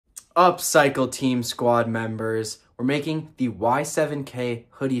Upcycle Team Squad members, we're making the Y7K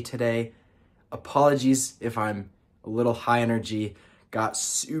hoodie today. Apologies if I'm a little high energy, got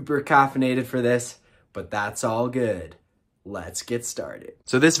super caffeinated for this, but that's all good. Let's get started.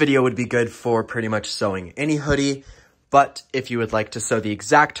 So this video would be good for pretty much sewing any hoodie, but if you would like to sew the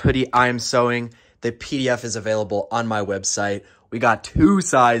exact hoodie I am sewing, the PDF is available on my website. We got 2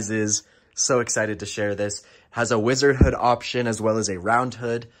 sizes. So excited to share this. It has a wizard hood option as well as a round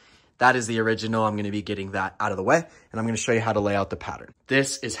hood. That is the original. I'm going to be getting that out of the way, and I'm going to show you how to lay out the pattern.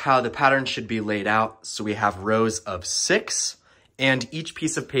 This is how the pattern should be laid out. So we have rows of 6, and each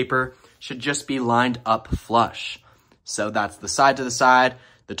piece of paper should just be lined up flush. So that's the side to the side,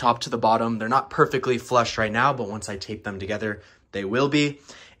 the top to the bottom. They're not perfectly flush right now, but once I tape them together, they will be.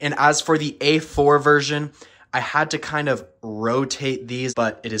 And as for the A4 version, I had to kind of rotate these,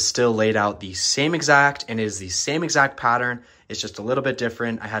 but it is still laid out the same exact, and it is the same exact pattern. It's just a little bit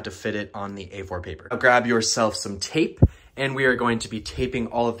different. I had to fit it on the A4 paper. Now grab yourself some tape, and we are going to be taping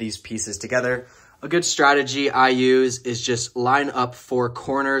all of these pieces together. A good strategy I use is just line up 4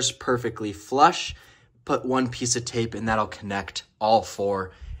 corners perfectly flush, put 1 piece of tape, and that'll connect all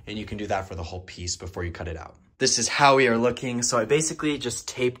 4, and you can do that for the whole piece before you cut it out. This is how we are looking. So I basically just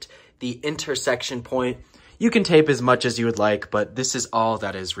taped the intersection point. You can tape as much as you would like, but this is all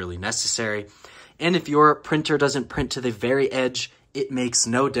that is really necessary. And if your printer doesn't print to the very edge, it makes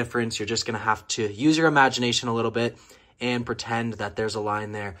no difference. You're just gonna have to use your imagination a little bit and pretend that there's a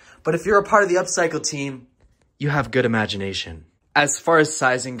line there. But if you're a part of the upcycle team, you have good imagination. As far as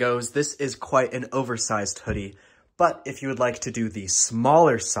sizing goes, this is quite an oversized hoodie. But if you would like to do the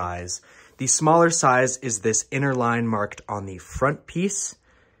smaller size is this inner line marked on the front piece.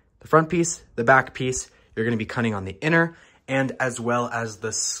 The front piece, the back piece, you're gonna be cutting on the inner, and as well as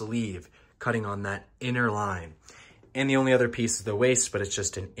the sleeve, cutting on that inner line. And the only other piece is the waist, but it's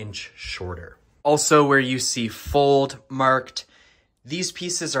just an inch shorter. Also, where you see fold marked, these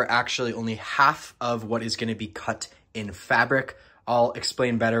pieces are actually only half of what is gonna be cut in fabric. I'll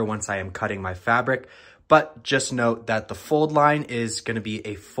explain better once I am cutting my fabric, but just note that the fold line is gonna be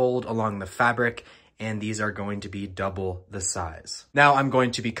a fold along the fabric, and these are going to be double the size. Now I'm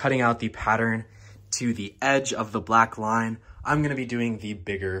going to be cutting out the pattern to the edge of the black line. I'm gonna be doing the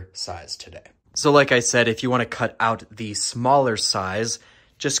bigger size today. So like I said, if you wanna cut out the smaller size,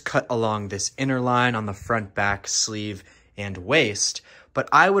 just cut along this inner line on the front, back, sleeve, and waist. But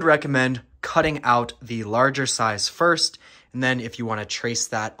I would recommend cutting out the larger size first, and then if you wanna trace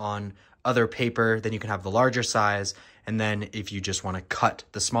that on other paper, then you can have the larger size, and then if you just wanna cut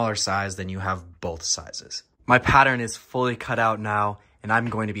the smaller size, then you have both sizes. My pattern is fully cut out now, and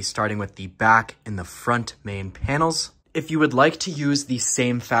I'm going to be starting with the back and the front main panels. If you would like to use the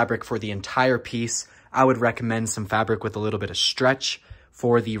same fabric for the entire piece, I would recommend some fabric with a little bit of stretch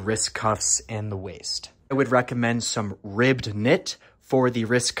for the wrist cuffs and the waist. I would recommend some ribbed knit for the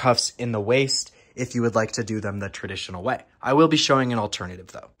wrist cuffs in the waist if you would like to do them the traditional way. I will be showing an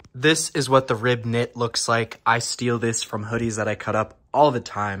alternative though. This is what the ribbed knit looks like. I steal this from hoodies that I cut up all the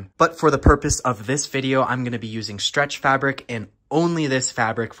time. But for the purpose of this video, I'm gonna be using stretch fabric and only this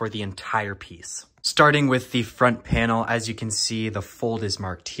fabric for the entire piece. Starting with the front panel, as you can see, the fold is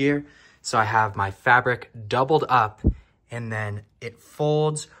marked here. So I have my fabric doubled up, and then it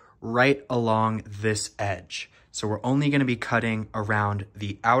folds right along this edge. So we're only gonna be cutting around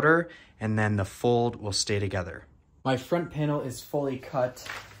the outer, and then the fold will stay together. My front panel is fully cut.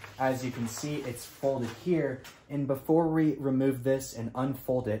 As you can see, it's folded here. And before we remove this and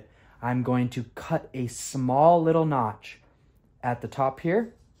unfold it, I'm going to cut a small little notch at the top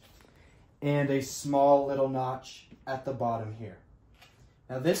here, and a small little notch at the bottom here.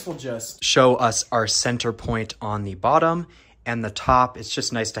 Now this will just show us our center point on the bottom, and the top is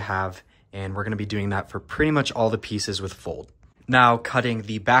just nice to have, and we're gonna be doing that for pretty much all the pieces with fold. Now cutting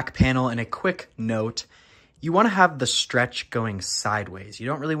the back panel, and a quick note, you wanna have the stretch going sideways. You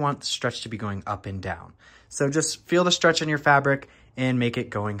don't really want the stretch to be going up and down. So just feel the stretch on your fabric and make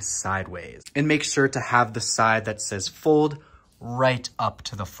it going sideways. And make sure to have the side that says fold right up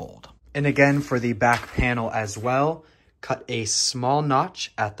to the fold. And again, for the back panel as well, cut a small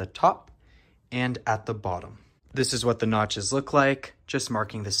notch at the top and at the bottom. This is what the notches look like, just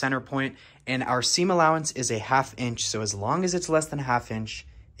marking the center point. And our seam allowance is a 1/2 inch, so as long as it's less than 1/2 inch,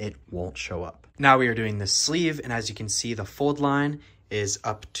 it won't show up. Now we are doing the sleeve, and as you can see, the fold line is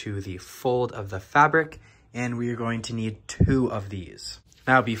up to the fold of the fabric, and we are going to need 2 of these.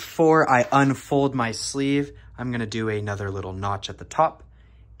 Now before I unfold my sleeve, I'm gonna do another little notch at the top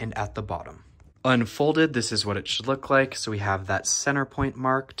and at the bottom. Unfolded, this is what it should look like. So we have that center point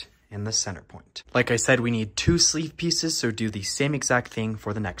marked, in the center point. Like I said, we need 2 sleeve pieces, so do the same exact thing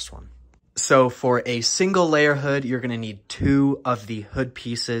for the next one. So for a single layer hood, you're gonna need 2 of the hood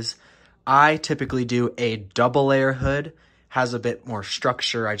pieces. I typically do a double layer hood, has a bit more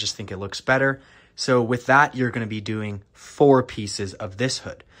structure. I just think it looks better. So with that, you're gonna be doing 4 pieces of this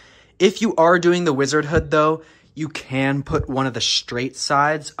hood. If you are doing the wizard hood though, you can put one of the straight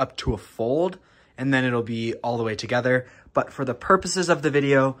sides up to a fold and then it'll be all the way together. But for the purposes of the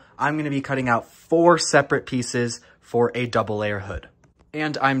video, I'm gonna be cutting out 4 separate pieces for a double layer hood.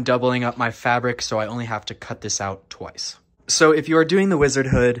 And I'm doubling up my fabric, so I only have to cut this out twice. So if you are doing the wizard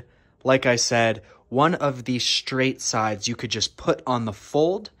hood, like I said, one of the straight sides you could just put on the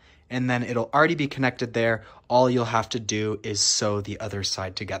fold and then it'll already be connected there. All you'll have to do is sew the other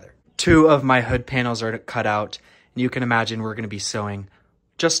side together. 2 of my hood panels are cut out, and you can imagine we're gonna be sewing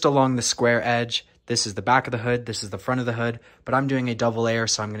just along the square edge. This is the back of the hood, this is the front of the hood, but I'm doing a double layer,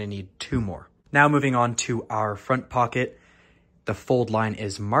 so I'm gonna need 2 more. Now moving on to our front pocket, the fold line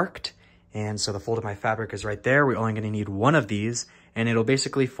is marked, and so the fold of my fabric is right there. We're only gonna need 1 of these, and it'll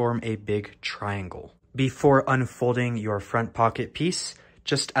basically form a big triangle. Before unfolding your front pocket piece,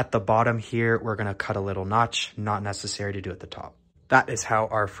 just at the bottom here, we're gonna cut a little notch, not necessary to do at the top. That is how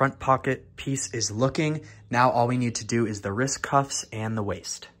our front pocket piece is looking. Now all we need to do is the wrist cuffs and the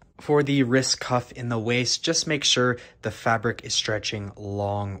waist. For the wrist cuff in the waist, just make sure the fabric is stretching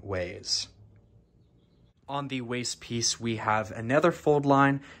long ways. On the waist piece, we have another fold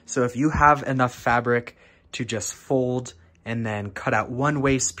line. So if you have enough fabric to just fold and then cut out 1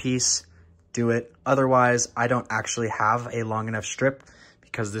 waist piece, do it. Otherwise, I don't actually have a long enough strip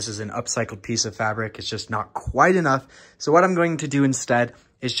because this is an upcycled piece of fabric. It's just not quite enough. So what I'm going to do instead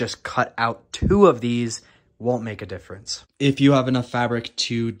is just cut out 2 of these. Won't make a difference. If you have enough fabric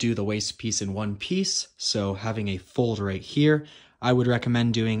to do the waist piece in 1 piece, so having a fold right here, I would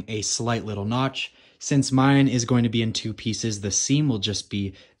recommend doing a slight little notch. Since mine is going to be in 2 pieces, the seam will just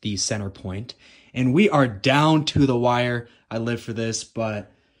be the center point. And we are down to the wire. I live for this, but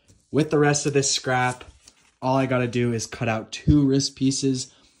with the rest of this scrap, all I gotta do is cut out 2 wrist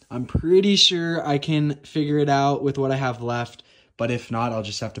pieces. I'm pretty sure I can figure it out with what I have left, but if not, I'll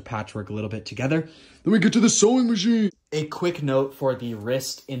just have to patchwork a little bit together. Then we get to the sewing machine. A quick note for the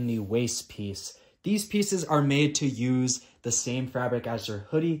wrist in the waist piece. These pieces are made to use the same fabric as your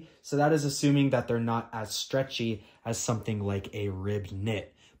hoodie, so that is assuming that they're not as stretchy as something like a ribbed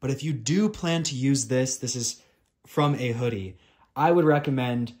knit. But if you do plan to use this is from a hoodie, I would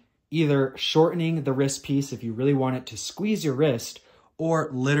recommend either shortening the wrist piece if you really want it to squeeze your wrist, or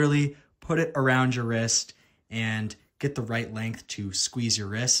literally put it around your wrist and get the right length to squeeze your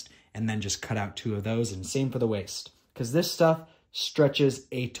wrist, and then just cut out 2 of those, and same for the waist, because this stuff stretches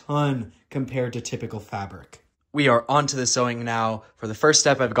a ton compared to typical fabric. We are on to the sewing now. For the first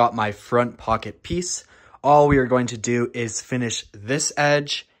step, I've got my front pocket piece. All we are going to do is finish this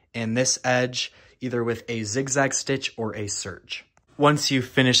edge and this edge, either with a zigzag stitch or a serge. Once you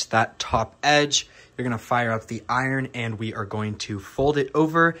finish that top edge, you're gonna fire up the iron and we are going to fold it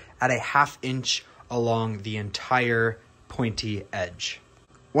over at a 1/2 inch along the entire pointy edge.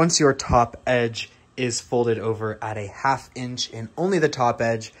 Once your top edge is folded over at a 1/2 inch and only the top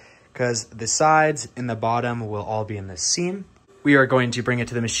edge, because the sides and the bottom will all be in the seam, we are going to bring it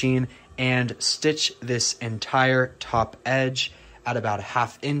to the machine and stitch this entire top edge at about a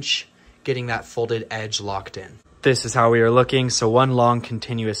 1/2 inch, getting that folded edge locked in. This is how we are looking. So 1 long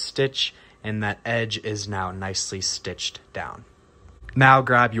continuous stitch and that edge is now nicely stitched down. Now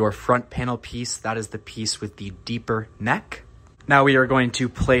grab your front panel piece. That is the piece with the deeper neck. Now we are going to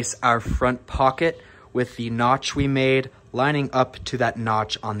place our front pocket with the notch we made lining up to that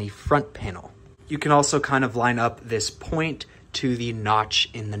notch on the front panel. You can also kind of line up this point to the notch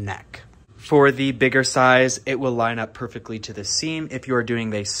in the neck. For the bigger size, it will line up perfectly to the seam. If you are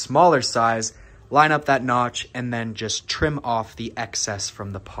doing a smaller size, line up that notch and then just trim off the excess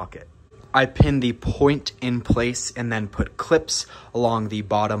from the pocket. I pin the point in place and then put clips along the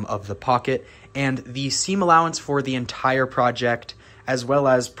bottom of the pocket, and the seam allowance for the entire project, as well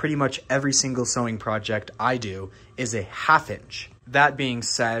as pretty much every single sewing project I do, is a 1/2 inch. That being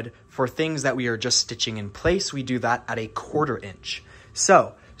said, for things that we are just stitching in place, we do that at a 1/4 inch.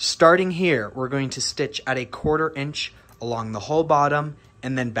 So starting here, we're going to stitch at a 1/4 inch along the whole bottom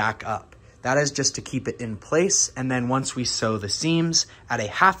and then back up. That is just to keep it in place, and then once we sew the seams at a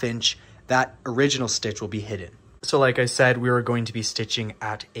 1/2 inch, that original stitch will be hidden. So like I said, we were going to be stitching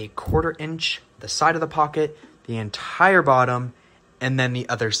at a 1/4 inch, the side of the pocket, the entire bottom, and then the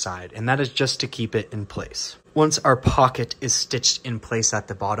other side, and that is just to keep it in place. Once our pocket is stitched in place at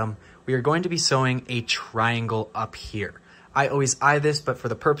the bottom, we are going to be sewing a triangle up here. I always eye this, but for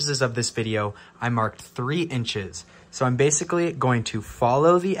the purposes of this video, I marked 3 inches. So I'm basically going to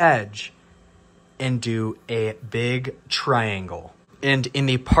follow the edge and do a big triangle. And in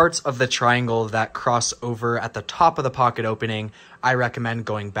the parts of the triangle that cross over at the top of the pocket opening, I recommend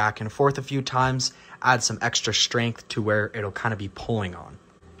going back and forth a few times, add some extra strength to where it'll kind of be pulling on.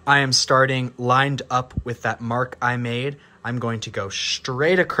 I am starting lined up with that mark I made. I'm going to go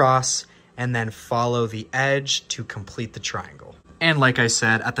straight across and then follow the edge to complete the triangle. And like I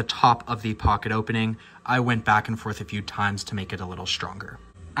said, at the top of the pocket opening, I went back and forth a few times to make it a little stronger.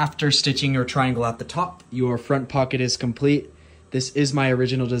 After stitching your triangle at the top, your front pocket is complete. This is my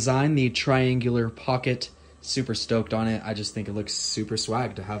original design, the triangular pocket. Super stoked on it. I just think it looks super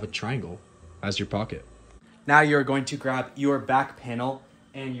swag to have a triangle as your pocket. Now you're going to grab your back panel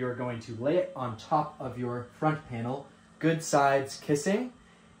and you're going to lay it on top of your front panel, good sides kissing,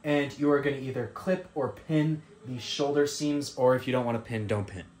 and you are going to either clip or pin the shoulder seams, or if you don't want to pin, don't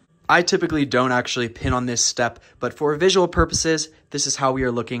pin. I typically don't actually pin on this step, but for visual purposes, this is how we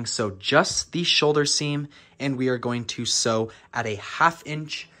are looking. So just the shoulder seam, and we are going to sew at a 1/2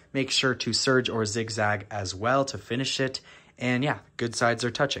 inch. Make sure to serge or zigzag as well to finish it. And yeah, good sides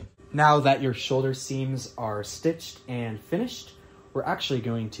are touching. Now that your shoulder seams are stitched and finished, we're actually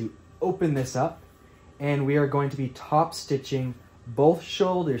going to open this up, and we are going to be top stitching both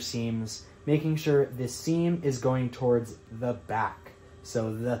shoulder seams, making sure the seam is going towards the back,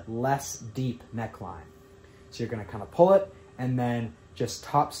 so the less deep neckline. So you're going to kind of pull it and then just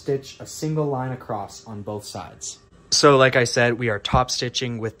top stitch a single line across on both sides. So like I said, we are top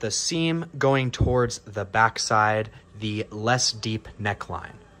stitching with the seam going towards the back side, the less deep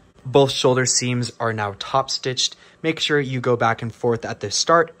neckline. Both shoulder seams are now top stitched. Make sure you go back and forth at the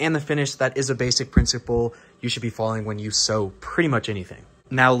start and the finish. That is a basic principle you should be following when you sew pretty much anything.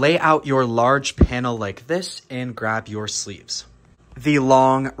 Now lay out your large panel like this and grab your sleeves. The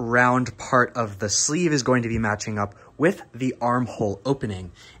long round part of the sleeve is going to be matching up with the armhole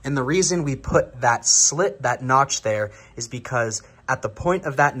opening. And the reason we put that slit, that notch there, is because at the point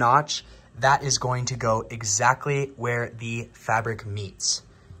of that notch, that is going to go exactly where the fabric meets.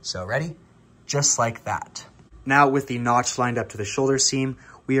 So ready? Just like that. Now with the notch lined up to the shoulder seam,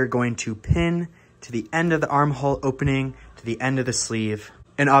 we are going to pin to the end of the armhole opening, to the end of the sleeve.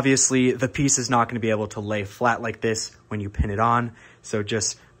 And obviously the piece is not going to be able to lay flat like this when you pin it on. So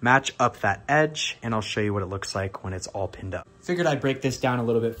just match up that edge and I'll show you what it looks like when it's all pinned up. Figured I'd break this down a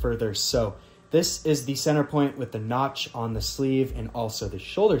little bit further. So this is the center point with the notch on the sleeve and also the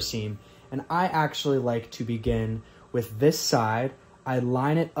shoulder seam. And I actually like to begin with this side. I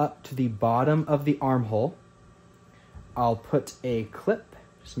line it up to the bottom of the armhole. I'll put a clip,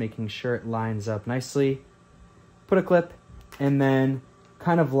 just making sure it lines up nicely. Put a clip and then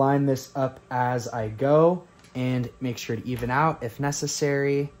kind of line this up as I go and make sure to even out if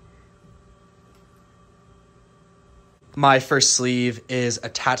necessary. My first sleeve is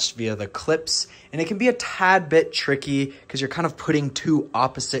attached via the clips, and it can be a tad bit tricky because you're kind of putting two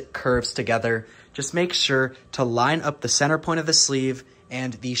opposite curves together. Just make sure to line up the center point of the sleeve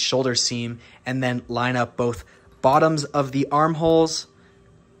and the shoulder seam, and then line up both bottoms of the armholes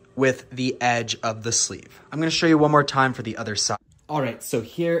with the edge of the sleeve. I'm going to show you one more time for the other side. All right, so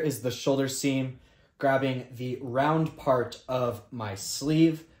here is the shoulder seam, grabbing the round part of my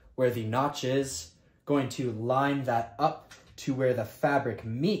sleeve where the notch is, going to line that up to where the fabric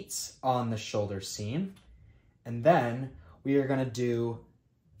meets on the shoulder seam. And then we are going to do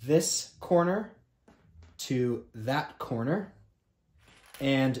this corner to that corner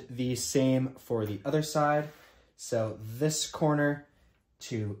and the same for the other side. So this corner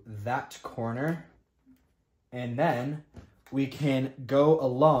to that corner, and then we can go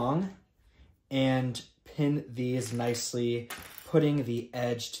along and pin these nicely, putting the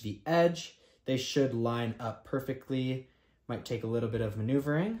edge to the edge. They should line up perfectly. Might take a little bit of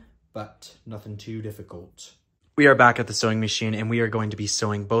maneuvering, but nothing too difficult. We are back at the sewing machine and we are going to be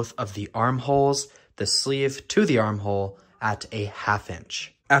sewing both of the armholes, the sleeve to the armhole at a 1/2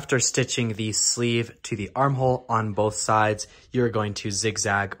 inch. After stitching the sleeve to the armhole on both sides, you're going to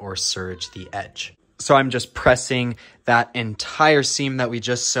zigzag or serge the edge. So I'm just pressing that entire seam that we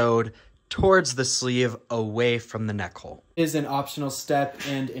just sewed towards the sleeve away from the neck hole. It is an optional step,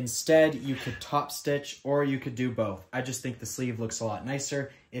 and instead you could top stitch or you could do both. I just think the sleeve looks a lot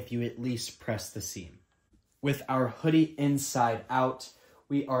nicer if you at least press the seam. With our hoodie inside out,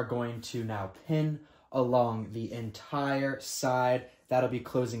 we are going to now pin along the entire side. That'll be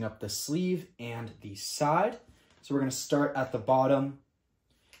closing up the sleeve and the side. So we're going to start at the bottom,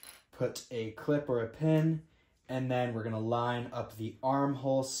 put a clip or a pin, and then we're going to line up the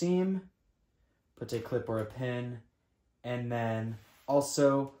armhole seam, put a clip or a pin, and then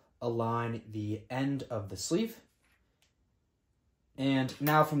also align the end of the sleeve. And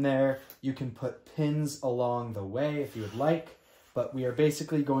now from there, you can put pins along the way if you would like, but we are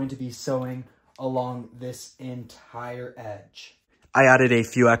basically going to be sewing along this entire edge. I added a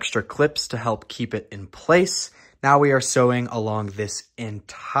few extra clips to help keep it in place. Now we are sewing along this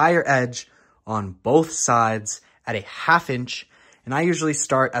entire edge on both sides at a 1/2 inch. And I usually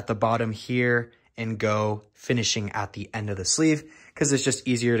start at the bottom here and go finishing at the end of the sleeve because it's just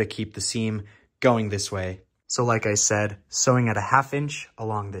easier to keep the seam going this way. So like I said, sewing at a 1/2 inch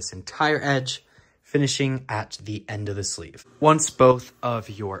along this entire edge, finishing at the end of the sleeve. Once both of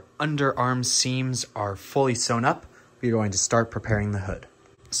your underarm seams are fully sewn up, we're going to start preparing the hood.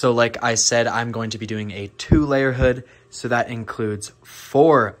 So like I said, I'm going to be doing a 2-layer hood, so that includes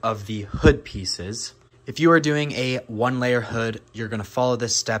 4 of the hood pieces. If you are doing a 1-layer hood, you're going to follow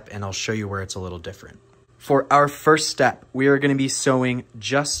this step and I'll show you where it's a little different. For our first step, we are going to be sewing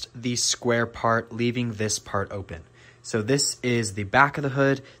just the square part, leaving this part open. So this is the back of the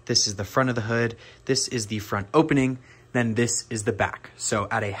hood, this is the front of the hood, this is the front opening, then this is the back. So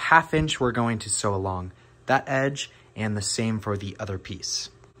at a 1/2 inch, we're going to sew along that edge, and the same for the other piece.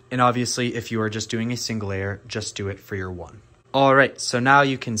 And obviously, if you are just doing a single layer, just do it for your 1. All right, so now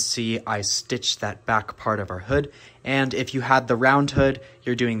you can see I stitched that back part of our hood. And if you had the round hood,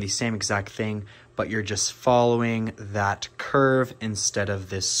 you're doing the same exact thing, but you're just following that curve instead of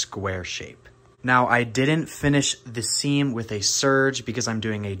this square shape. Now, I didn't finish the seam with a serge because I'm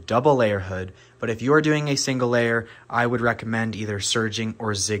doing a 2-layer hood, but if you're doing a single layer, I would recommend either serging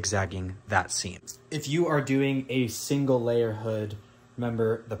or zigzagging that seam. If you are doing a single layer hood,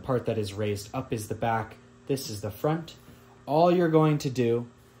 remember the part that is raised up is the back, this is the front. All you're going to do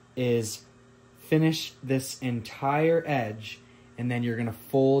is finish this entire edge, and then you're gonna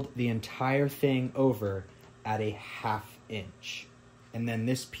fold the entire thing over at a 1/2 inch. And then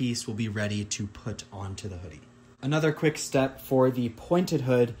this piece will be ready to put onto the hoodie. Another quick step for the pointed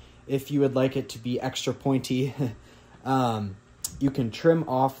hood, if you would like it to be extra pointy, you can trim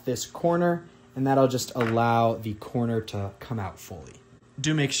off this corner, and that'll just allow the corner to come out fully.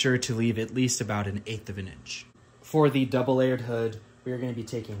 Do make sure to leave at least about 1/8 of an inch. For the 2-layered hood, we are going to be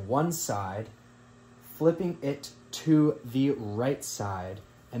taking one side, flipping it to the right side,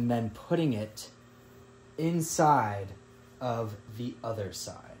 and then putting it inside of the other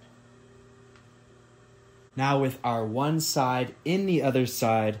side. Now with our one side in the other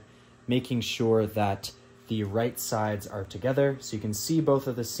side, making sure that the right sides are together so you can see both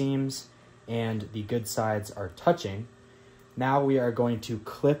of the seams and the good sides are touching. Now we are going to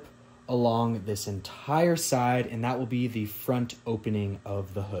clip along this entire side, and that will be the front opening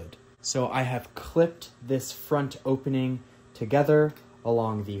of the hood. So I have clipped this front opening together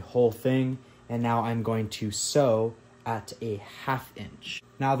along the whole thing, and now I'm going to sew at a 1/2 inch.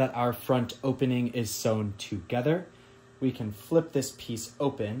 Now that our front opening is sewn together, we can flip this piece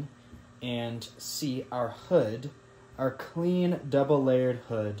open and see our hood, our clean 2-layered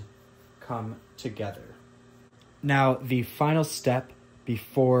hood, come together. Now the final step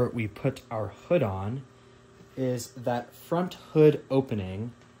before we put our hood on is that front hood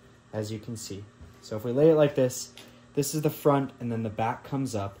opening, as you can see. So if we lay it like this, this is the front and then the back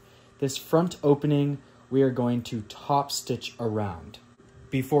comes up. This front opening we are going to top stitch around.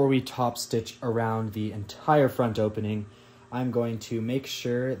 Before we top stitch around the entire front opening, I'm going to make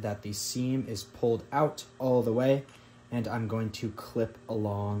sure that the seam is pulled out all the way, and I'm going to clip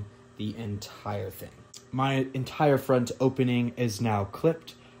along the entire thing. My entire front opening is now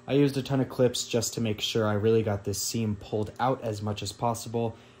clipped. I used a ton of clips just to make sure I really got this seam pulled out as much as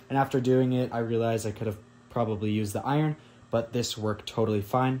possible, and after doing it, I realized I could have probably used the iron, but this worked totally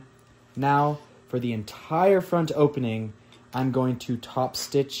fine. Now, for the entire front opening, I'm going to top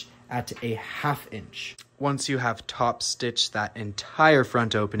stitch at a 1/2 inch. Once you have top stitched that entire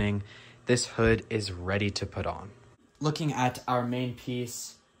front opening, this hood is ready to put on. Looking at our main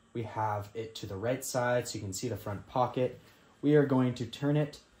piece, we have it to the right side so you can see the front pocket. We are going to turn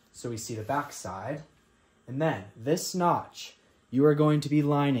it so we see the back side. And then this notch, you are going to be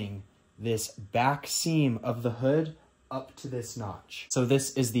lining this back seam of the hood up to this notch. So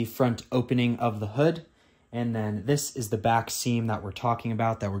this is the front opening of the hood, and then this is the back seam that we're talking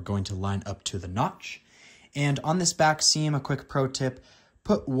about that we're going to line up to the notch. And on this back seam, a quick pro tip,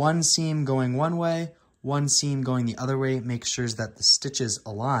 put one seam going one way, one seam going the other way, make sure that the stitches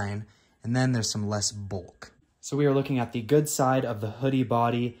align, and then there's some less bulk. So we are looking at the good side of the hoodie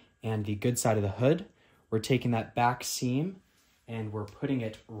body and the good side of the hood. We're taking that back seam and we're putting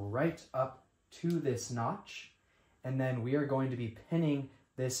it right up to this notch. And then we are going to be pinning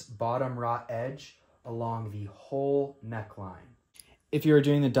this bottom raw edge along the whole neckline. If you're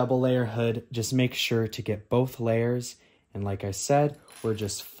doing the double layer hood, just make sure to get both layers. And like I said, we're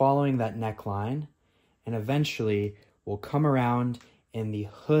just following that neckline, and eventually we'll come around and the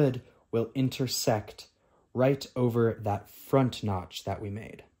hood will intersect right over that front notch that we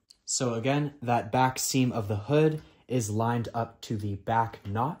made. So again, that back seam of the hood is lined up to the back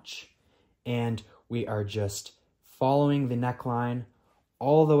notch, and we are just following the neckline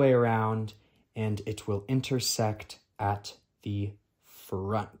all the way around, and it will intersect at the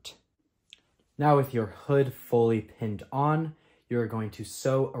front. Now with your hood fully pinned on, you're going to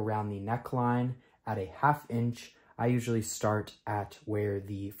sew around the neckline at a 1/2 inch. I usually start at where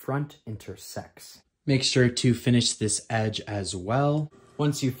the front intersects. Make sure to finish this edge as well.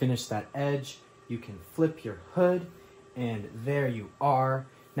 Once you finish that edge, you can flip your hood, and there you are.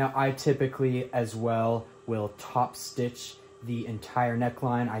 Now I typically as well will top stitch the entire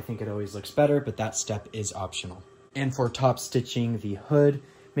neckline. I think it always looks better, but that step is optional. And for top stitching the hood,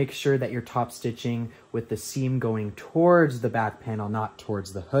 make sure that you're top stitching with the seam going towards the back panel, not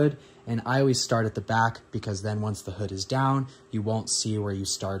towards the hood. And I always start at the back because then once the hood is down, you won't see where you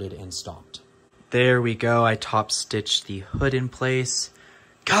started and stopped. There we go. I top stitched the hood in place.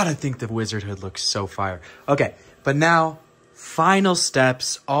 God, I think the wizard hood looks so fire. Okay, but now final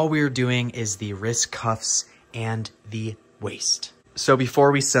steps. All we're doing is the wrist cuffs and the waist. So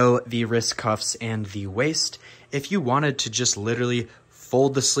before we sew the wrist cuffs and the waist, if you wanted to just literally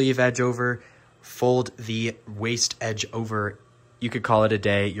fold the sleeve edge over, fold the waist edge over, you could call it a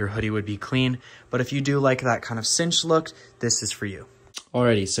day. Your hoodie would be clean. But if you do like that kind of cinch look, this is for you.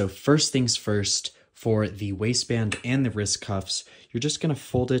 Alrighty, so first things first, for the waistband and the wrist cuffs, you're just gonna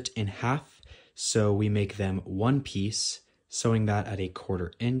fold it in half. So we make them one piece, sewing that at a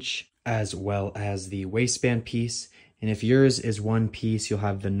 1/4 inch, as well as the waistband piece. And if yours is one piece, you'll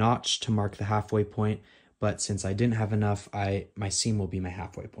have the notch to mark the halfway point. But since I didn't have enough, my seam will be my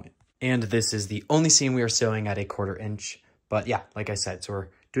halfway point. And this is the only seam we are sewing at a 1/4 inch. But yeah, like I said, so we're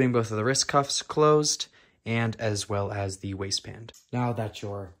doing both of the wrist cuffs closed and as well as the waistband. Now that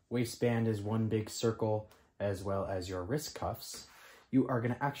your waistband is one big circle, as well as your wrist cuffs, you are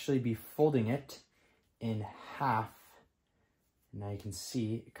gonna actually be folding it in half. Now you can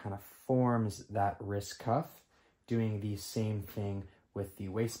see it kind of forms that wrist cuff, doing the same thing with the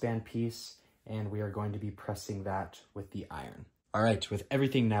waistband piece, and we are going to be pressing that with the iron. All right, with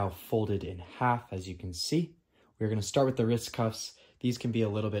everything now folded in half, as you can see, we're gonna start with the wrist cuffs. These can be a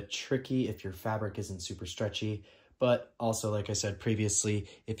little bit tricky if your fabric isn't super stretchy, but also, like I said previously,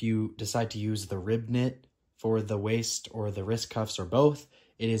 if you decide to use the rib knit for the waist or the wrist cuffs or both,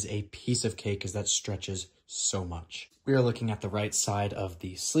 it is a piece of cake because that stretches so much. We are looking at the right side of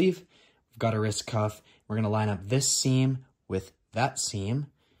the sleeve. We've got a wrist cuff. We're gonna line up this seam with that seam,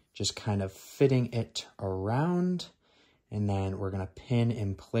 just kind of fitting it around, and then we're gonna pin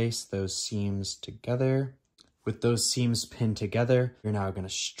in place those seams together. With those seams pinned together, you're now gonna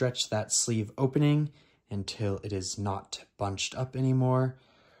stretch that sleeve opening until it is not bunched up anymore.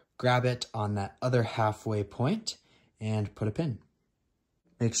 Grab it on that other halfway point and put a pin.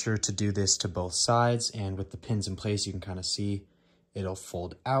 Make sure to do this to both sides, and with the pins in place, you can kind of see it'll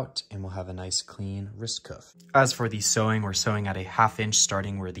fold out and we'll have a nice clean wrist cuff. As for the sewing, we're sewing at a 1/2 inch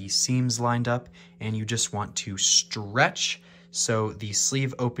starting where the seams lined up, and you just want to stretch so the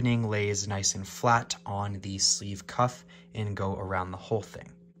sleeve opening lays nice and flat on the sleeve cuff and go around the whole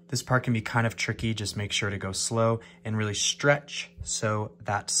thing. This part can be kind of tricky. Just make sure to go slow and really stretch so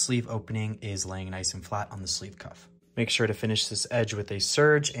that sleeve opening is laying nice and flat on the sleeve cuff. Make sure to finish this edge with a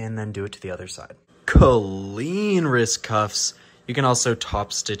serge and then do it to the other side. Clean wrist cuffs. You can also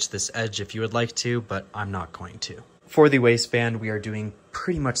top stitch this edge if you would like to, but I'm not going to. For the waistband, we are doing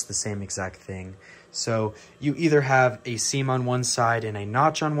pretty much the same exact thing. So you either have a seam on one side and a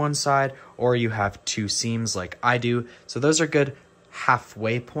notch on one side, or you have two seams like I do. So those are good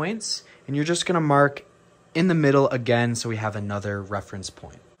halfway points, and you're just gonna mark in the middle again so we have another reference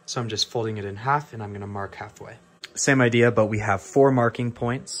point. So I'm just folding it in half and I'm gonna mark halfway. Same idea, but we have 4 marking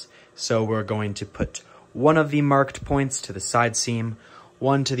points. So we're going to put one of the marked points to the side seam,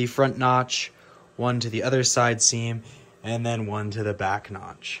 one to the front notch, one to the other side seam, and then one to the back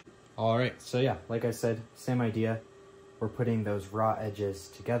notch. All right, so yeah, like I said, same idea. We're putting those raw edges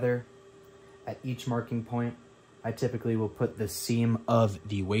together at each marking point. I typically will put the seam of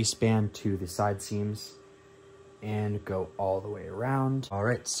the waistband to the side seams and go all the way around. All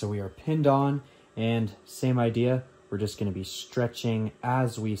right, so we are pinned on, and same idea. We're just gonna be stretching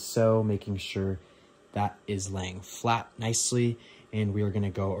as we sew, making sure that is laying flat nicely, and we are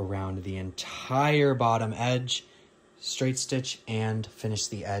gonna go around the entire bottom edge, straight stitch, and finish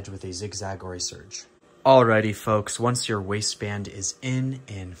the edge with a zigzag or a serge. Alrighty, folks, once your waistband is in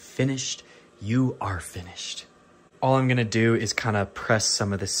and finished, you are finished. All I'm gonna do is kind of press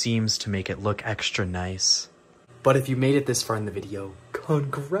some of the seams to make it look extra nice. But if you made it this far in the video,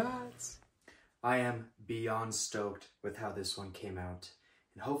 congrats! I am beyond stoked with how this one came out.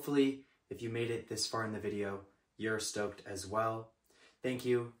 And hopefully, if you made it this far in the video, you're stoked as well. Thank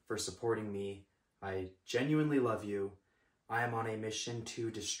you for supporting me. I genuinely love you. I am on a mission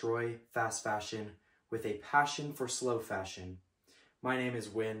to destroy fast fashion with a passion for slow fashion. My name is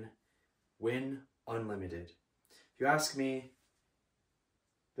Win Unlimited. If you ask me,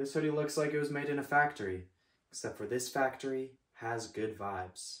 this hoodie looks like it was made in a factory, except for this factory has good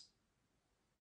vibes.